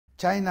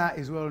China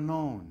is well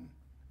known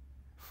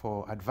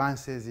for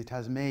advances it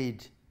has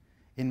made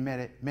in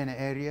many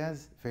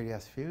areas,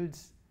 various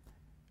fields,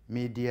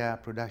 media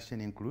production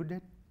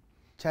included.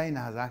 China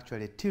has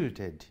actually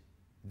tilted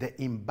the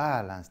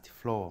imbalanced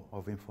flow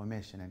of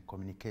information and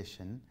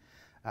communication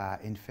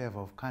in favor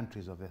of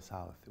countries of the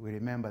South. We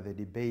remember the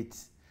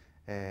debates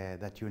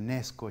that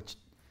UNESCO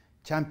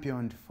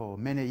championed for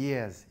many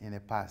years in the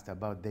past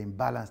about the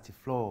imbalanced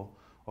flow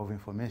of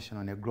information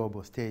on a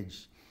global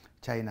stage.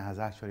 China has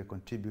actually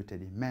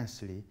contributed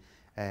immensely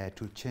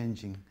to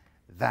changing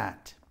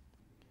that.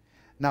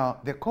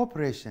 Now, the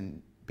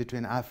cooperation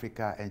between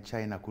Africa and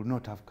China could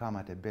not have come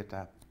at a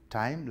better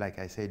time, like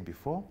I said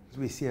before.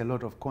 We see a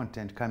lot of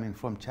content coming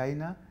from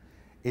China.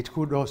 It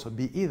could also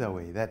be either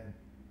way, that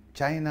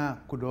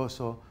China could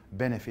also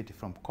benefit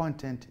from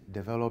content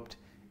developed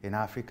in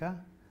Africa,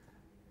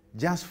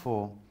 just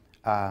for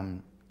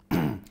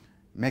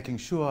making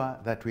sure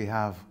that we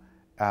have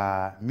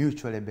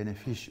mutually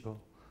beneficial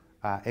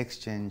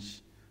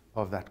exchange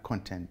of that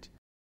content.